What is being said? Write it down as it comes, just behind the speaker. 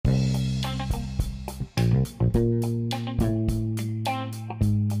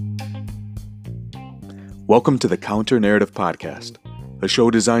Welcome to the Counter Narrative Podcast, a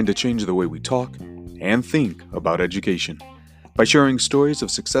show designed to change the way we talk and think about education. By sharing stories of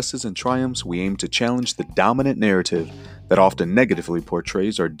successes and triumphs, we aim to challenge the dominant narrative that often negatively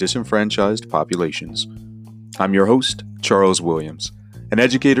portrays our disenfranchised populations. I'm your host, Charles Williams, an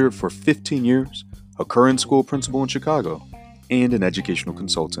educator for 15 years, a current school principal in Chicago, and an educational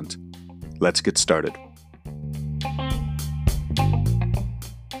consultant. Let's get started.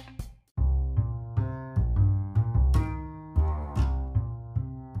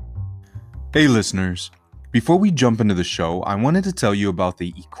 Hey listeners, before we jump into the show, I wanted to tell you about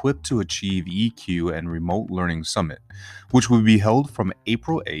the Equip to Achieve EQ and Remote Learning Summit, which will be held from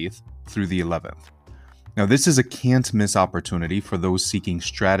April 8th through the 11th. Now, this is a can't-miss opportunity for those seeking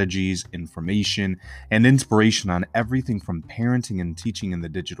strategies, information, and inspiration on everything from parenting and teaching in the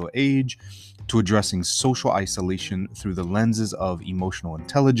digital age to addressing social isolation through the lenses of emotional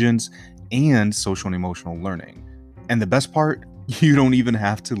intelligence and social and emotional learning. And the best part? You don't even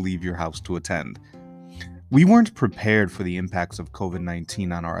have to leave your house to attend. We weren't prepared for the impacts of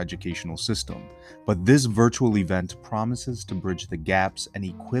COVID-19 on our educational system, but this virtual event promises to bridge the gaps and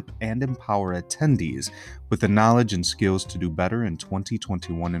equip and empower attendees with the knowledge and skills to do better in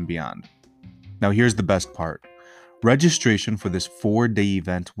 2021 and beyond. Now here's the best part. Registration for this 4-day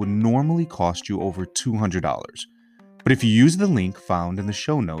event would normally cost you over $200. But if you use the link found in the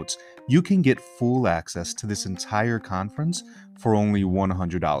show notes, you can get full access to this entire conference for only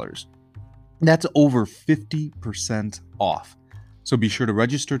 $100. That's over 50% off. So be sure to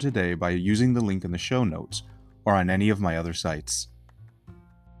register today by using the link in the show notes or on any of my other sites.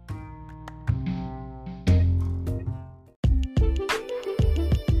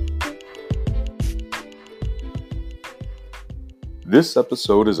 This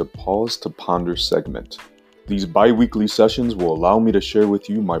episode is a Pause to Ponder segment. These bi-weekly sessions will allow me to share with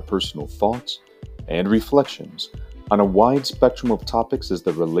you my personal thoughts and reflections on a wide spectrum of topics as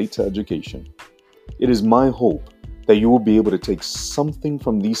they relate to education. It is my hope that you will be able to take something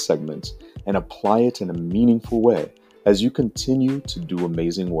from these segments and apply it in a meaningful way as you continue to do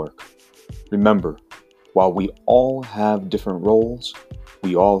amazing work. Remember, while we all have different roles,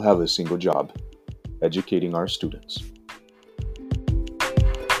 we all have a single job: educating our students.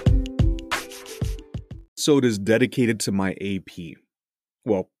 This episode is dedicated to my AP.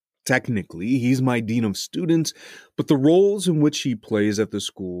 Well, technically, he's my dean of students, but the roles in which he plays at the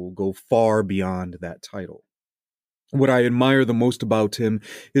school go far beyond that title. What I admire the most about him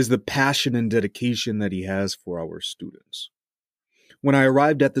is the passion and dedication that he has for our students. When I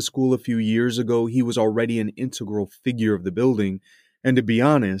arrived at the school a few years ago, he was already an integral figure of the building, and to be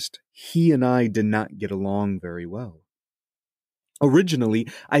honest, he and I did not get along very well. Originally,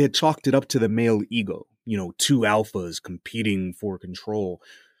 I had chalked it up to the male ego, two alphas competing for control.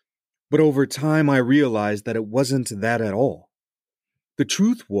 But over time, I realized that it wasn't that at all. The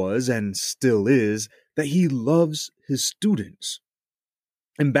truth was, and still is, that he loves his students.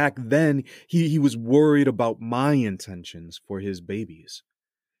 And back then, he was worried about my intentions for his babies.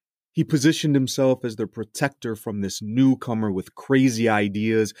 He positioned himself as their protector from this newcomer with crazy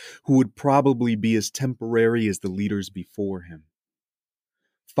ideas who would probably be as temporary as the leaders before him.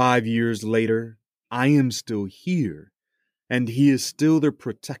 5 years later, I am still here, and he is still their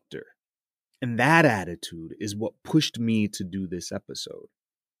protector. And that attitude is what pushed me to do this episode.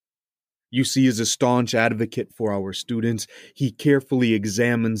 You see, as a staunch advocate for our students, he carefully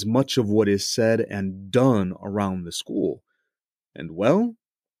examines much of what is said and done around the school. And well,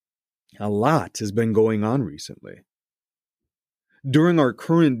 a lot has been going on recently. During our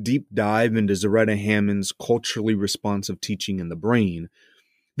current deep dive into Zaretta Hammond's culturally responsive teaching in the brain,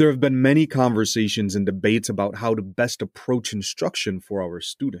 there have been many conversations and debates about how to best approach instruction for our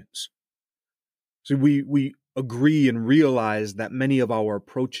students. So we agree and realize that many of our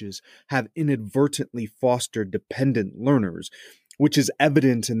approaches have inadvertently fostered dependent learners, which is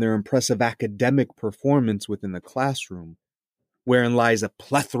evident in their impressive academic performance within the classroom, wherein lies a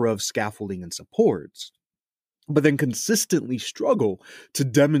plethora of scaffolding and supports, but then consistently struggle to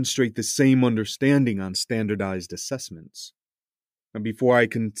demonstrate the same understanding on standardized assessments. And before I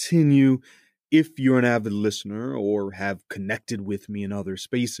continue, if you're an avid listener or have connected with me in other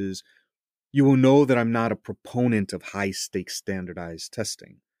spaces, you will know that I'm not a proponent of high-stakes standardized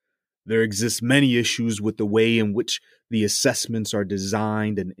testing. There exist many issues with the way in which the assessments are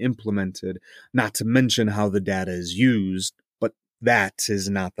designed and implemented, not to mention how the data is used, but that is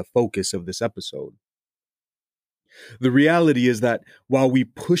not the focus of this episode. The reality is that while we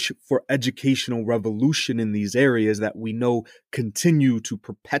push for educational revolution in these areas that we know continue to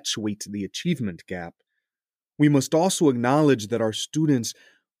perpetuate the achievement gap, we must also acknowledge that our students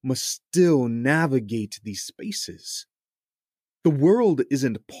must still navigate these spaces. The world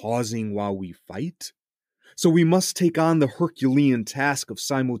isn't pausing while we fight, so we must take on the Herculean task of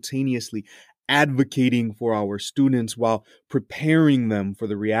simultaneously advocating for our students while preparing them for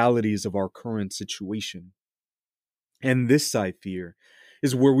the realities of our current situation. And this, I fear,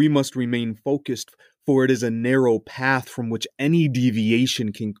 is where we must remain focused, for it is a narrow path from which any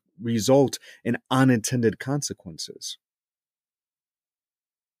deviation can result in unintended consequences.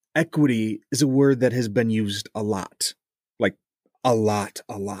 Equity is a word that has been used a lot, like a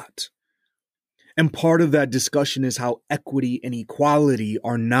lot. And part of that discussion is how equity and equality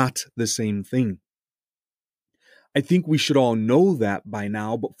are not the same thing. I think we should all know that by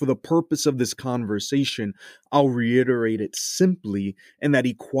now, but for the purpose of this conversation, I'll reiterate it simply, and that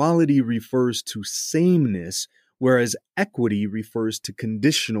equality refers to sameness, whereas equity refers to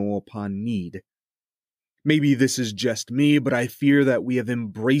conditional upon need. Maybe this is just me, but I fear that we have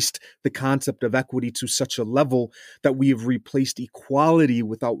embraced the concept of equity to such a level that we have replaced equality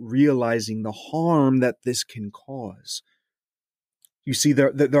without realizing the harm that this can cause. You see,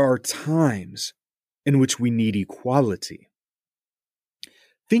 there are times in which we need equality.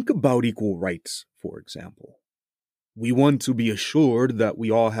 Think about equal rights, for example. We want to be assured that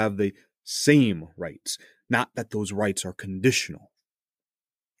we all have the same rights, not that those rights are conditional.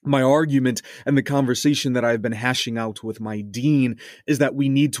 My argument and the conversation that I've been hashing out with my dean is that we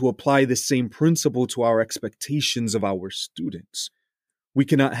need to apply the same principle to our expectations of our students. We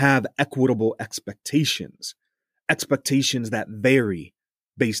cannot have equitable expectations that vary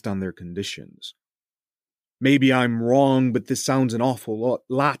based on their conditions. Maybe I'm wrong, but this sounds an awful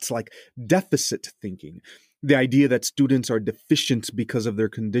lot like deficit thinking. The idea that students are deficient because of their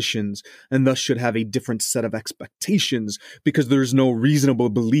conditions and thus should have a different set of expectations because there's no reasonable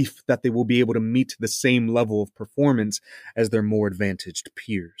belief that they will be able to meet the same level of performance as their more advantaged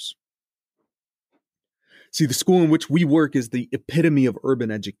peers. See, the school in which we work is the epitome of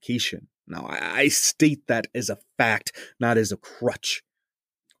urban education. Now, I state that as a fact, not as a crutch.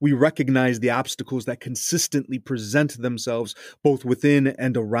 We recognize the obstacles that consistently present themselves both within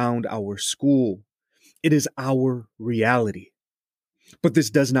and around our school. It is our reality. But this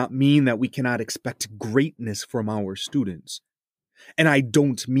does not mean that we cannot expect greatness from our students. And I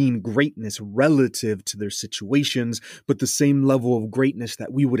don't mean greatness relative to their situations, but the same level of greatness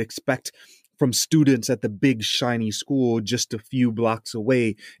that we would expect from students at the big shiny school just a few blocks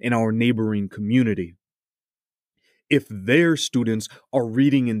away in our neighboring community. If their students are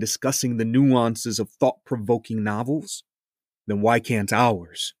reading and discussing the nuances of thought-provoking novels, then why can't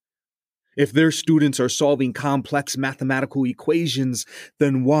ours? If their students are solving complex mathematical equations,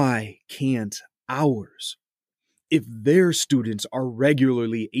 then why can't ours? If their students are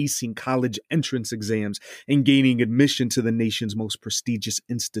regularly acing college entrance exams and gaining admission to the nation's most prestigious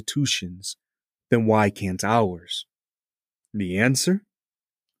institutions, then why can't ours? The answer?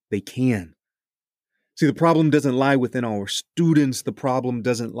 They can. See, the problem doesn't lie within our students. The problem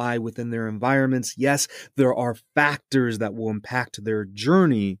doesn't lie within their environments. Yes, there are factors that will impact their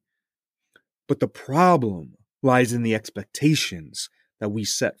journey, but the problem lies in the expectations that we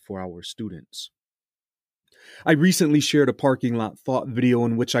set for our students. I recently shared a parking lot thought video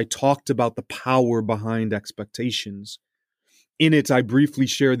in which I talked about the power behind expectations. In it, I briefly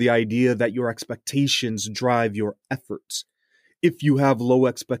shared the idea that your expectations drive your efforts. If you have low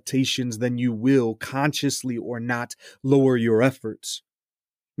expectations, then you will, consciously or not, lower your efforts.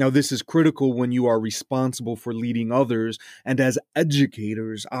 Now, this is critical when you are responsible for leading others, and as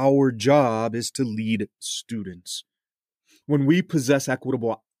educators, our job is to lead students. When we possess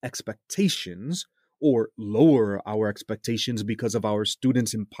equitable expectations, or lower our expectations because of our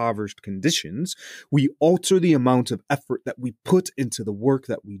students' impoverished conditions, we alter the amount of effort that we put into the work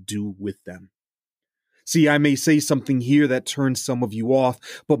that we do with them. See, I may say something here that turns some of you off,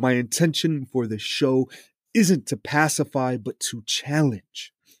 but my intention for this show isn't to pacify, but to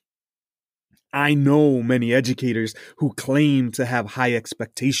challenge. I know many educators who claim to have high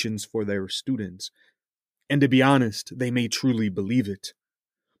expectations for their students. And to be honest, they may truly believe it.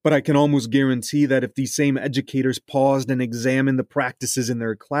 But I can almost guarantee that if these same educators paused and examined the practices in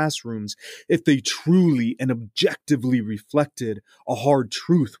their classrooms, if they truly and objectively reflected, a hard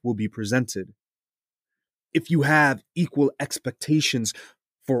truth will be presented. If you have equal expectations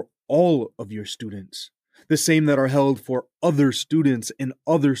for all of your students, the same that are held for other students in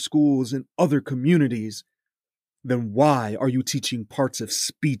other schools and other communities, then why are you teaching parts of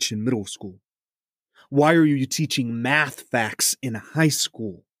speech in middle school? Why are you teaching math facts in high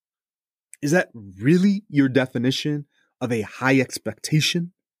school? Is that really your definition of a high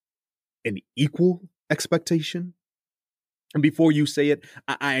expectation? An equal expectation? And before you say it,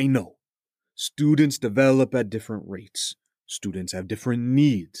 I know. Students develop at different rates. Students have different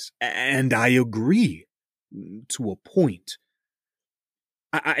needs. And I agree to a point.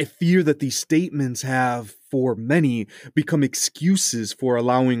 I fear that these statements have, for many, become excuses for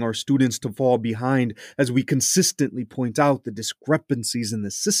allowing our students to fall behind as we consistently point out the discrepancies in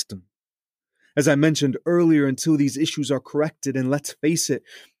the system. As I mentioned earlier, until these issues are corrected, and let's face it,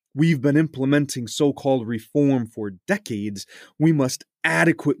 we've been implementing so-called reform for decades, we must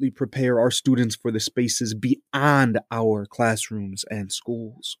adequately prepare our students for the spaces beyond our classrooms and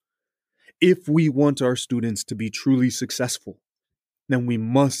schools. If we want our students to be truly successful, then we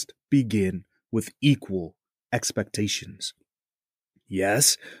must begin with equal expectations.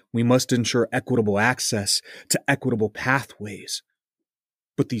 Yes, we must ensure equitable access to equitable pathways,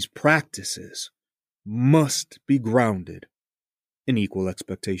 but these practices must be grounded in equal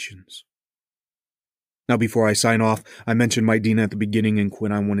expectations. Now, before I sign off, I mentioned my dean at the beginning, and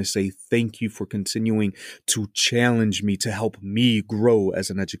Quinn, I want to say thank you for continuing to challenge me to help me grow as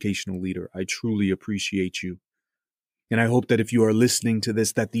an educational leader. I truly appreciate you. And I hope that if you are listening to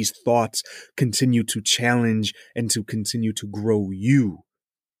this, that these thoughts continue to challenge and to continue to grow you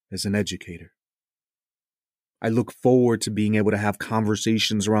as an educator. I look forward to being able to have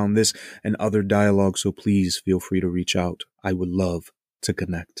conversations around this and other dialogues, so please feel free to reach out. I would love to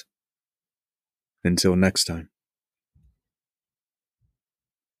connect. Until next time.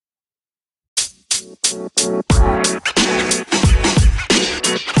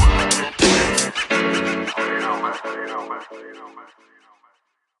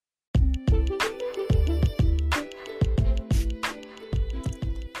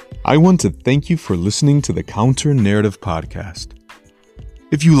 I want to thank you for listening to the Counter Narrative Podcast.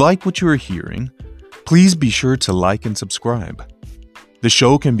 If you like what you are hearing, please be sure to like and subscribe. The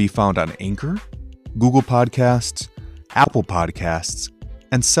show can be found on Anchor, Google Podcasts, Apple Podcasts,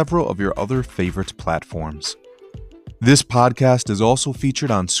 and several of your other favorite platforms. This podcast is also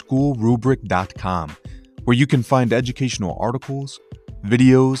featured on schoolrubric.com, where you can find educational articles,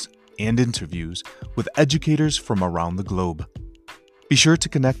 videos, and interviews with educators from around the globe. Be sure to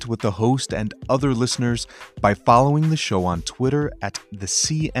connect with the host and other listeners by following the show on Twitter at the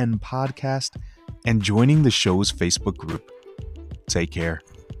CN Podcast and joining the show's Facebook group. Take care.